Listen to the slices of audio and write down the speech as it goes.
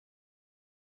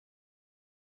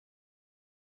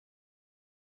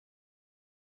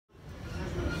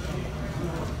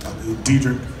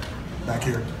Dedric, back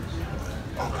here.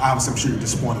 Obviously, I'm sure you're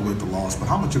disappointed with the loss, but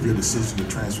how much of your decision to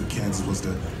transfer to Kansas was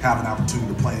to have an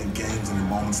opportunity to play in games and in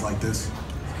moments like this?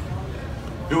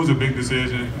 It was a big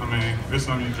decision. I mean, it's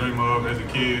something you dream of as a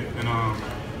kid, and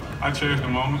I cherish the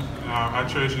moment. I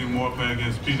cherish it more playing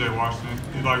against PJ Washington.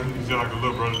 He's just like a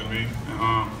little brother to me.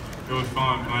 And, it was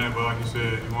fun playing, but like you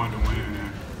said, you wanted to win,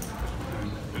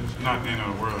 and it's not the end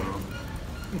of the world, though.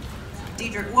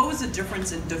 Dedric, what was the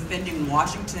difference in defending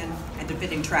Washington and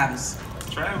defending Travis?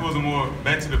 Travis was a more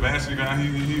back to the basket guy.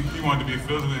 He wanted to be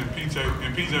physical, and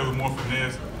PJ was more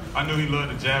finesse. I knew he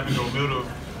loved to jab and go middle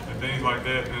and things like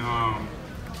that, and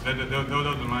that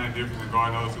was the main difference in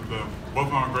guarding those two players. Both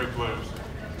of them are great players.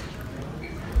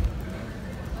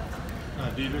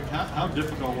 Dedric, how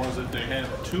difficult was it to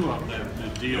have two of them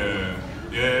to deal with?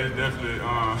 Yeah, it's definitely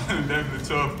definitely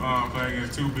tough playing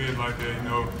against two bigs like that. You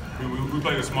know, we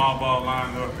played a small ball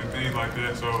lineup and things like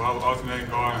that. So I was alternating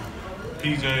guarding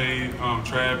PJ,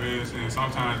 Travis, and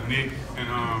sometimes Nick.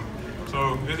 And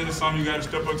so it's just something you got to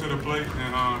step up to the plate,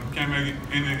 and you can't make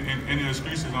any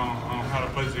excuses on how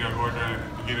the players got to go out there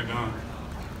and get it done.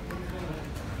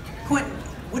 Quentin,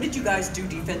 what did you guys do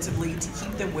defensively to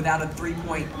keep them without a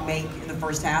three-point make in the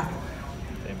first half?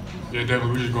 Yeah,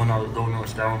 definitely. We're just going on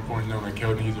scouting point. You know, like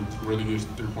Kelton, he's a really good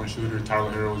three-point shooter.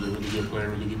 Tyler Harrell is a really good player,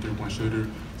 really good three-point shooter.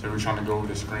 So we're trying to go over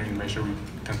the screen, make sure we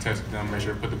contest them, make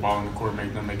sure we put the ball in the court,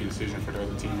 make them make a decision for the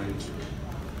other teammates.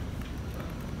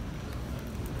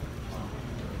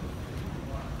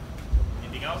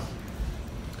 Anything else?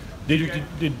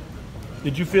 Dedric,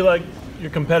 did you feel like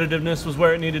your competitiveness was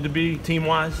where it needed to be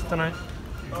team-wise tonight?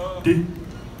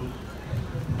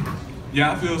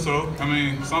 Yeah, I feel so. I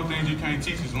mean, some things you can't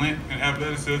teach is length and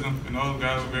athleticism, and those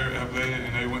guys were very athletic,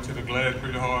 and they went to the glass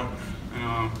pretty hard. And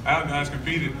our guys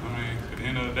competed. I mean, at the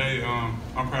end of the day,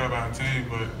 I'm proud of our team,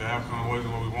 but the outcome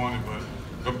wasn't what we wanted. But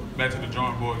go back to the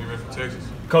drawing board and get ready for Texas.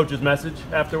 Coach's message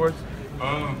afterwards?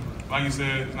 Like you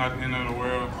said, it's not the end of the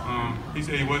world. He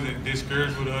said he wasn't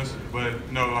discouraged with us, but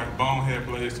like bonehead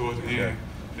plays towards the end,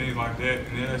 things like that.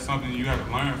 And that's something you have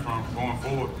to learn from going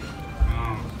forward.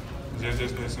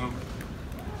 Just that simple.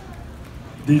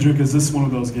 Dedric, is this one of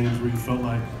those games where you felt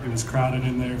like it was crowded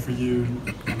in there for you?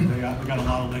 I mean, they got a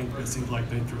lot of length, but it seems like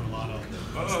they threw a lot of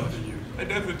stuff at you. They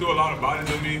definitely threw a lot of bodies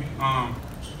at me.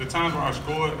 The times where I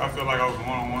scored, I felt like I was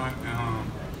one-on-one.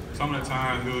 And some of the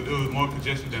times, it was more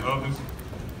congested than others.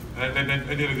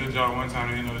 They did a good job one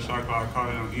time. You know, the shot clock caught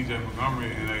it on E.J.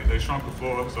 Montgomery, and they shrunk the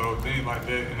floor, so things like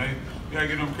that. And you gotta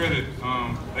give them credit.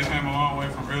 They came a long way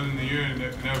from early in the year, and they're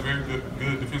a very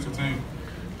good defensive team.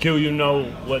 Q, you know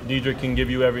what Dedric can give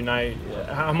you every night.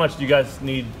 How much do you guys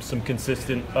need some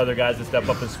consistent other guys to step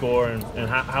up and score, and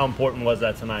how important was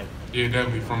that tonight? Yeah,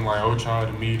 definitely. From like Ocha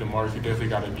to me to Mark, you definitely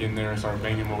got to get in there and start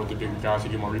banging more with the big guys to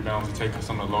get more rebounds and take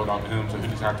some of the load off of him. So he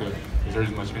just have to exert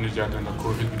as much energy out there in the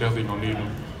court. We definitely gonna need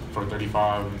him for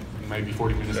 35, maybe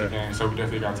 40 minutes a game. So we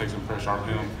definitely got to take some pressure off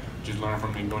of him. Just learn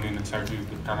from him going into Texas.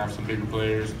 Kind of have some bigger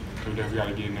players. So we definitely got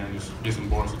to get in there and just get some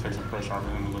boards to take some pressure off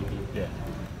of him a little bit. Yeah.